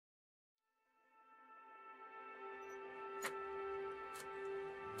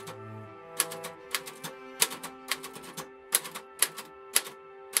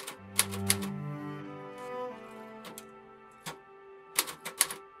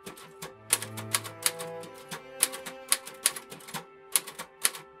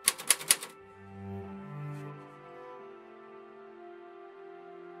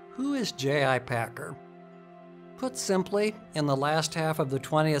is J.I. Packer? Put simply, in the last half of the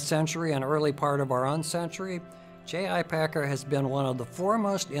 20th century and early part of our own century, J.I. Packer has been one of the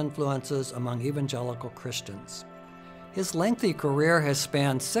foremost influences among evangelical Christians. His lengthy career has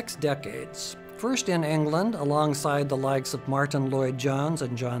spanned 6 decades, first in England alongside the likes of Martin Lloyd-Jones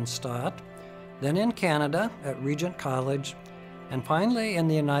and John Stott, then in Canada at Regent College, and finally in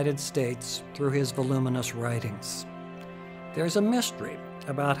the United States through his voluminous writings. There's a mystery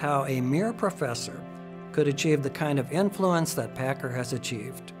about how a mere professor could achieve the kind of influence that Packer has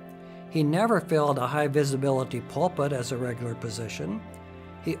achieved. He never filled a high-visibility pulpit as a regular position.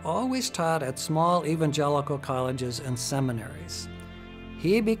 He always taught at small evangelical colleges and seminaries.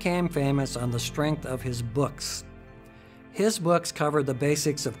 He became famous on the strength of his books. His books cover the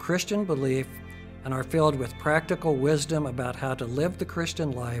basics of Christian belief and are filled with practical wisdom about how to live the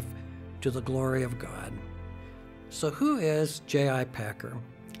Christian life to the glory of God. So who is J.I. Packer?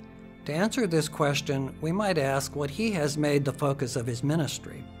 To answer this question, we might ask what he has made the focus of his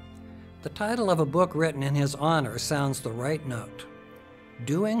ministry. The title of a book written in his honor sounds the right note: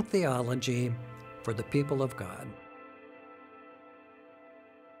 Doing Theology for the People of God.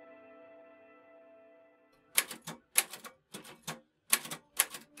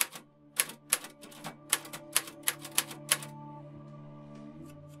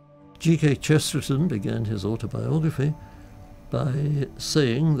 G.K. Chesterton began his autobiography by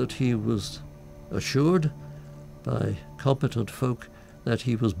saying that he was assured by competent folk that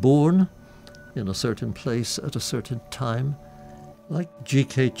he was born in a certain place at a certain time. Like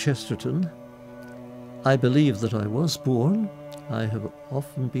G.K. Chesterton, I believe that I was born. I have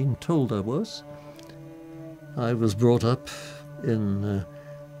often been told I was. I was brought up in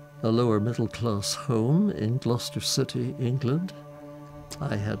a lower middle class home in Gloucester City, England.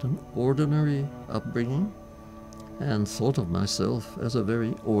 I had an ordinary upbringing and thought of myself as a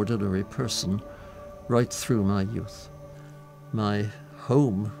very ordinary person right through my youth. My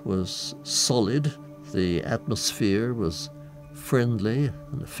home was solid. The atmosphere was friendly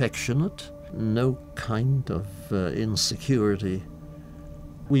and affectionate. No kind of insecurity.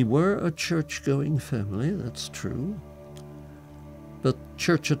 We were a church-going family, that's true. But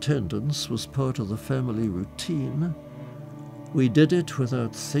church attendance was part of the family routine. We did it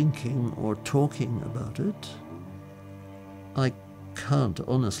without thinking or talking about it. I can't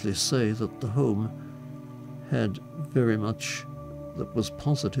honestly say that the home had very much that was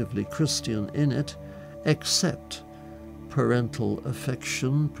positively Christian in it, except parental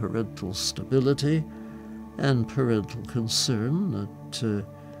affection, parental stability, and parental concern that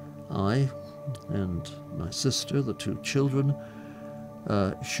I and my sister, the 2 children,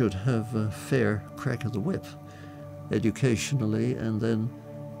 should have a fair crack of the whip, educationally, and then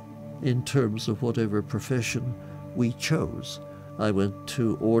in terms of whatever profession we chose. I went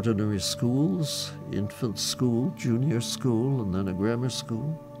to ordinary schools, infant school, junior school, and then a grammar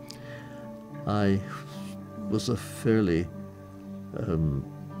school. I was a fairly,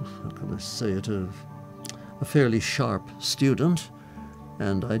 how can I say it, a fairly sharp student,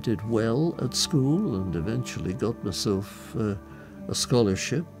 and I did well at school and eventually got myself a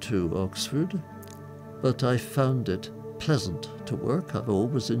scholarship to Oxford. But I found it pleasant to work. I've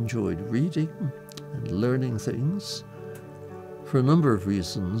always enjoyed reading and learning things. For a number of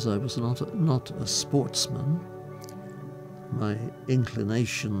reasons, I was not a sportsman. My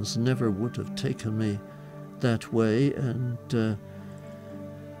inclinations never would have taken me that way, and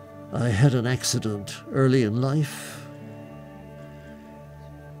I had an accident early in life.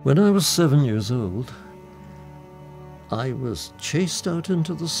 When I was 7 years old, I was chased out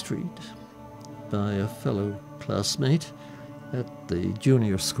into the street by a fellow classmate at the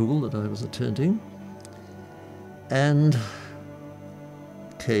junior school that I was attending, and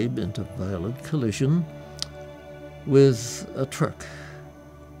came into violent collision with a truck.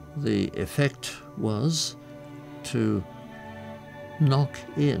 The effect was to knock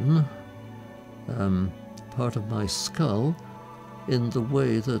in part of my skull in the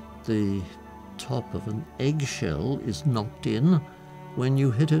way that the top of an eggshell is knocked in when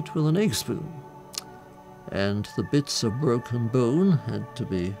you hit it with an egg spoon. And the bits of broken bone had to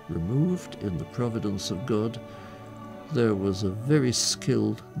be removed in the providence of God. There was a very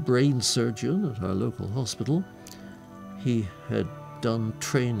skilled brain surgeon at our local hospital. He had done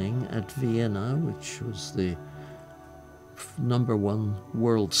training at Vienna, which was the #1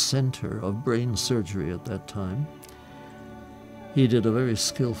 world center of brain surgery at that time. He did a very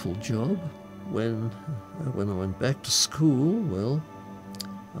skillful job. When I went back to school, well,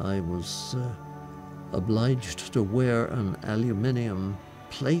 I was obliged to wear an aluminium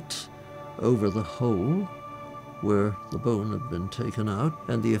plate over the hole where the bone had been taken out,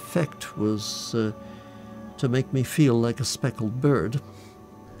 and the effect was to make me feel like a speckled bird.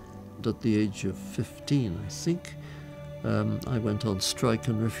 At the age of 15, I think, I went on strike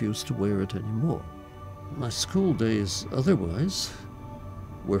and refused to wear it anymore. My school days otherwise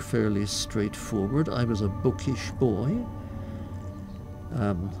were fairly straightforward. I was a bookish boy.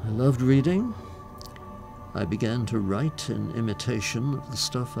 I loved reading. I began to write in imitation of the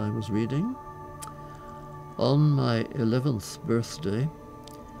stuff I was reading. On my 11th birthday,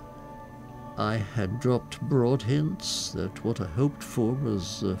 I had dropped broad hints that what I hoped for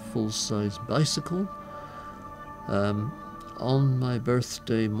was a full-size bicycle. On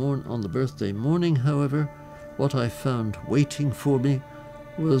the birthday morning, however, what I found waiting for me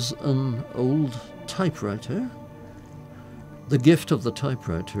was an old typewriter. The gift of the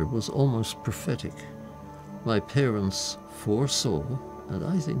typewriter was almost prophetic. My parents foresaw, and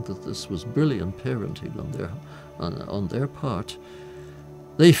I think that this was brilliant parenting on their part,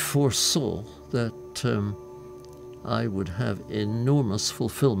 they foresaw that I would have enormous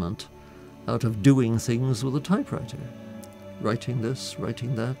fulfillment out of doing things with a typewriter. Writing this,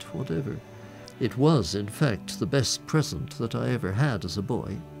 writing that, whatever. It was, in fact, the best present that I ever had as a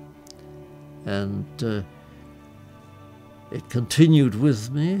boy. And it continued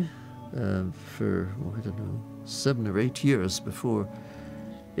with me for, I don't know, 7 or 8 years before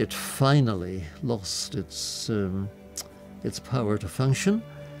it finally lost its power to function.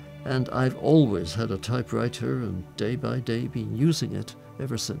 And I've always had a typewriter and day by day been using it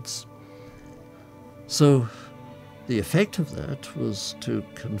ever since. So the effect of that was to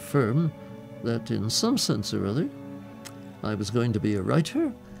confirm that in some sense or other I was going to be a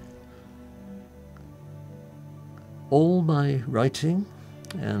writer. All my writing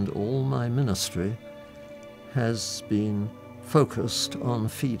and all my ministry has been focused on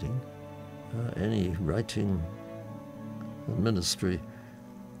feeding. Any writing and ministry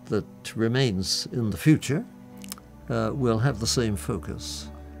that remains in the future will have the same focus.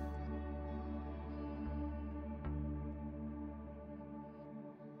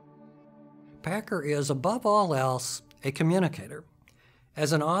 Packer is, above all else, a communicator.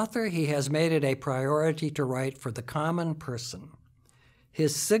 As an author, he has made it a priority to write for the common person.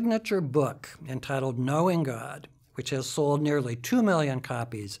 His signature book, entitled Knowing God, which has sold nearly 2 million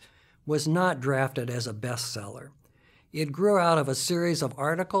copies, was not drafted as a bestseller. It grew out of a series of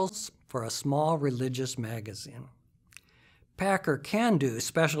articles for a small religious magazine. Packer can do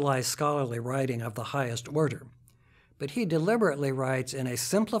specialized scholarly writing of the highest order, but he deliberately writes in a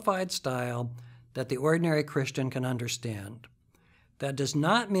simplified style that the ordinary Christian can understand. That does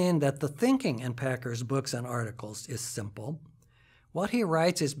not mean that the thinking in Packer's books and articles is simple. What he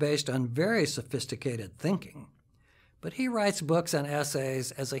writes is based on very sophisticated thinking, but he writes books and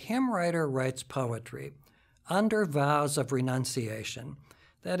essays as a hymn writer writes poetry, under vows of renunciation,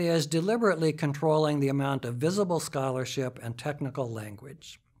 that is, deliberately controlling the amount of visible scholarship and technical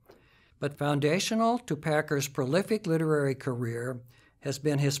language. But foundational to Packer's prolific literary career has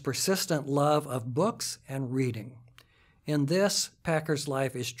been his persistent love of books and reading. In this, Packer's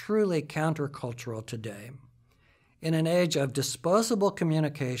life is truly countercultural today. In an age of disposable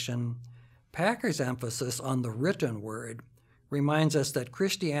communication, Packer's emphasis on the written word reminds us that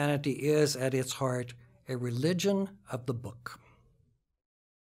Christianity is, at its heart, a religion of the book.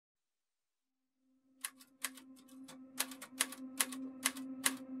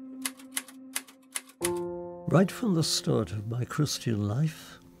 Right from the start of my Christian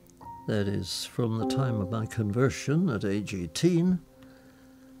life, that is, from the time of my conversion at age 18,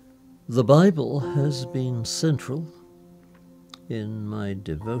 the Bible has been central in my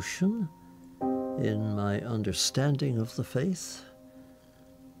devotion, in my understanding of the faith,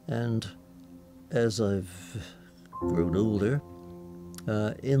 and as I've grown older,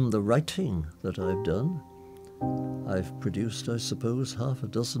 in the writing that I've done. I've produced, I suppose,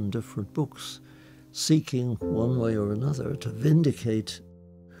 6 different books, seeking one way or another to vindicate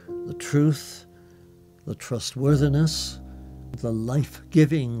the truth, the trustworthiness, the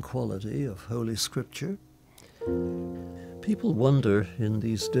life-giving quality of Holy Scripture. People wonder in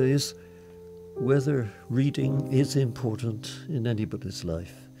these days whether reading is important in anybody's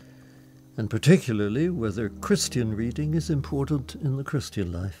life, and particularly whether Christian reading is important in the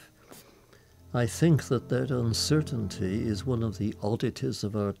Christian life. I think that uncertainty is one of the oddities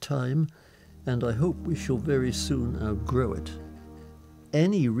of our time, and I hope we shall very soon outgrow it.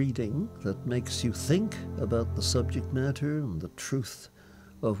 Any reading that makes you think about the subject matter and the truth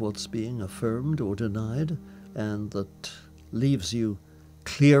of what's being affirmed or denied, and that leaves you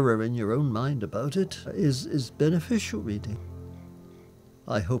clearer in your own mind about it, is beneficial reading.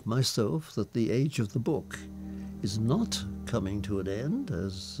 I hope myself that the age of the book is not coming to an end,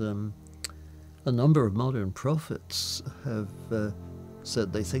 as a number of modern prophets have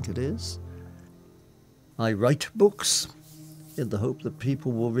said they think it is. I write books in the hope that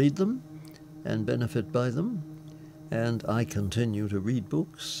people will read them and benefit by them, and I continue to read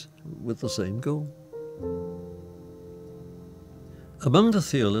books with the same goal. Among the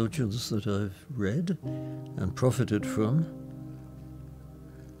theologians that I've read and profited from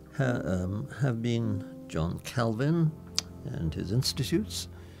have been John Calvin and his institutes,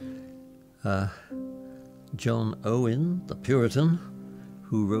 John Owen, the Puritan,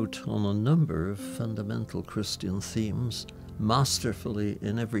 who wrote on a number of fundamental Christian themes, masterfully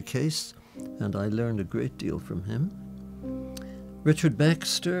in every case, and I learned a great deal from him. Richard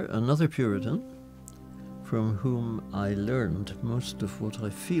Baxter, another Puritan, from whom I learned most of what I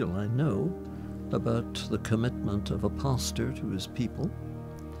feel I know about the commitment of a pastor to his people.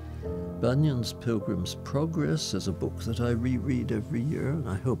 Bunyan's Pilgrim's Progress is a book that I reread every year, and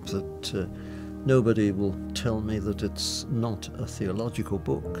I hope that nobody will tell me that it's not a theological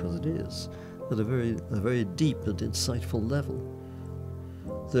book, because it is, at a very deep and insightful level.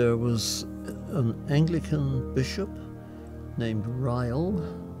 There was an Anglican bishop named Ryle,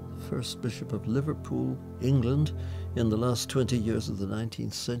 first Bishop of Liverpool, England, in the last 20 years of the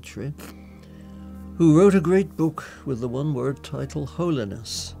 19th century, who wrote a great book with the one-word title,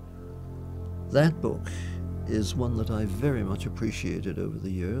 Holiness. That book is one that I've very much appreciated over the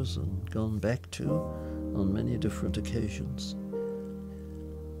years and gone back to on many different occasions.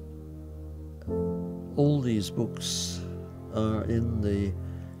 All these books are in the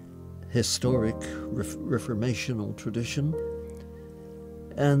historic reformational tradition,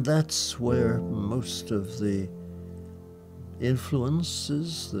 and that's where most of the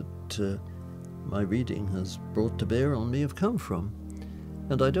influences that my reading has brought to bear on me have come from.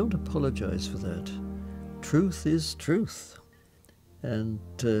 And I don't apologize for that. Truth is truth. And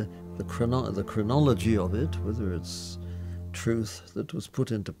the chronology of it, whether it's truth that was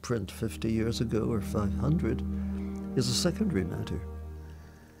put into print 50 years ago or 500, is a secondary matter.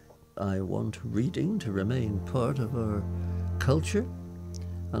 I want reading to remain part of our culture,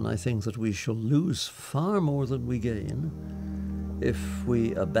 and I think that we shall lose far more than we gain if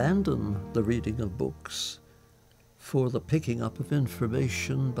we abandon the reading of books for the picking up of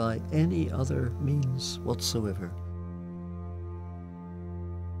information by any other means whatsoever.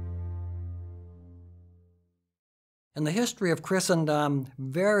 In the history of Christendom,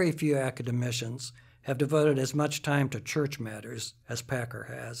 very few academicians have devoted as much time to church matters as Packer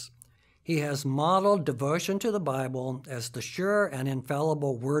has. He has modeled devotion to the Bible as the sure and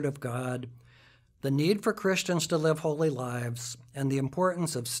infallible Word of God, the need for Christians to live holy lives, and the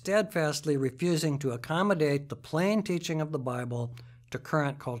importance of steadfastly refusing to accommodate the plain teaching of the Bible to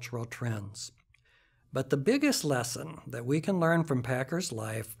current cultural trends. But the biggest lesson that we can learn from Packer's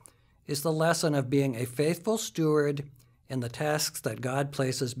life is the lesson of being a faithful steward in the tasks that God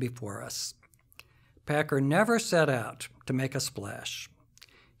places before us. Packer never set out to make a splash.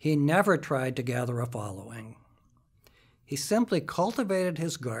 He never tried to gather a following. He simply cultivated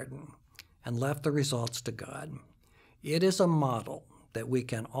his garden and left the results to God. It is a model that we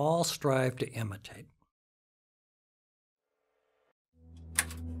can all strive to imitate.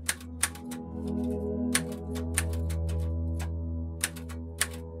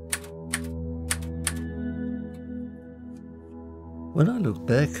 When I look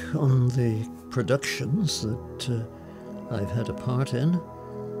back on the productions that I've had a part in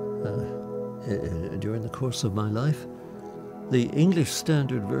during the course of my life, the English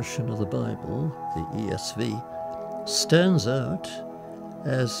Standard Version of the Bible, the ESV, stands out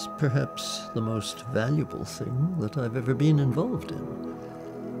as perhaps the most valuable thing that I've ever been involved in.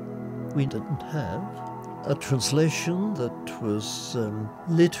 We didn't have a translation that was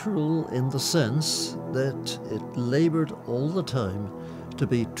literal in the sense that it labored all the time to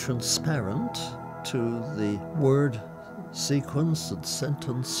be transparent to the word sequence and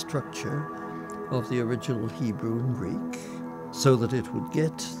sentence structure of the original Hebrew and Greek, so that it would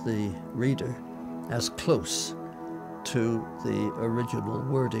get the reader as close to the original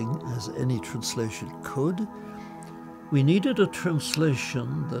wording as any translation could. We needed a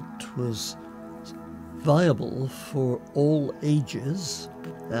translation that was viable for all ages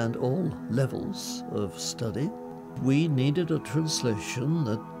and all levels of study. We needed a translation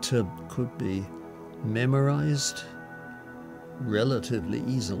that could be memorized relatively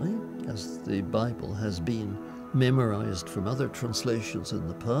easily, as the Bible has been memorized from other translations in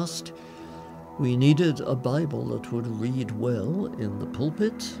the past. We needed a Bible that would read well in the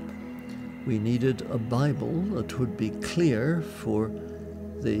pulpit. We needed a Bible that would be clear for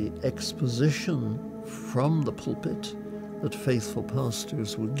the exposition from the pulpit that faithful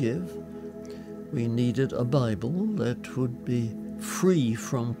pastors would give. We needed a Bible that would be free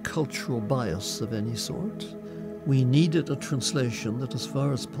from cultural bias of any sort. We needed a translation that, as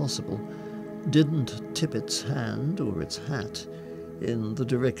far as possible, didn't tip its hand or its hat in the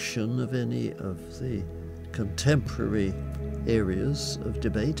direction of any of the contemporary areas of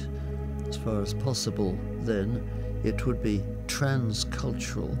debate. As far as possible, then, it would be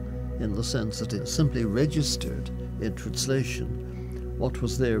transcultural in the sense that it simply registered in translation what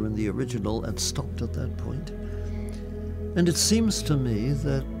was there in the original and stopped at that point. And it seems to me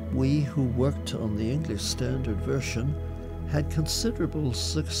that we who worked on the English Standard Version had considerable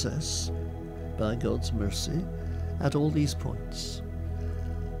success, by God's mercy, at all these points.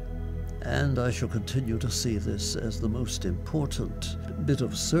 And I shall continue to see this as the most important bit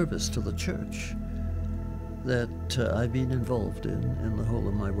of service to the church that I've been involved in the whole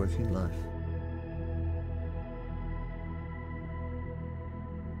of my working life.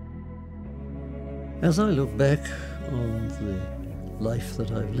 As I look back on the life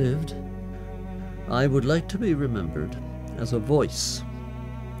that I've lived, I would like to be remembered as a voice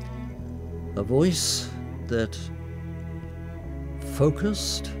that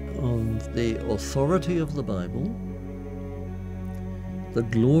focused on the authority of the Bible, the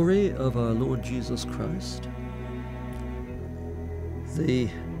glory of our Lord Jesus Christ, the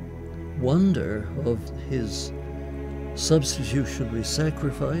wonder of his substitutionary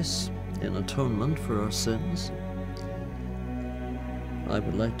sacrifice in atonement for our sins. I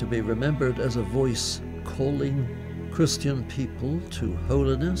would like to be remembered as a voice calling Christian people to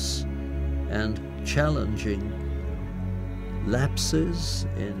holiness and challenging lapses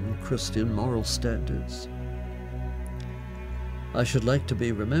in Christian moral standards. I should like to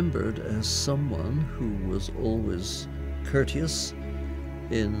be remembered as someone who was always courteous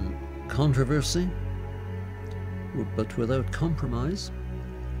in controversy, but without compromise.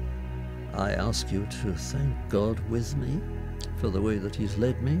 I ask you to thank God with me for the way that he's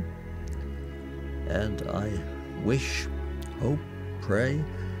led me, and I wish, hope, pray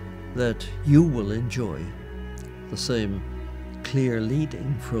that you will enjoy the same clear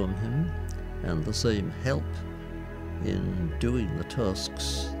leading from him and the same help in doing the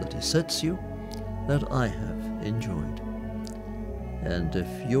tasks that he sets you that I have enjoyed. And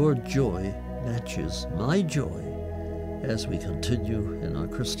if your joy matches my joy as we continue in our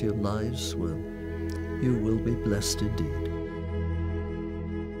Christian lives, well, you will be blessed indeed.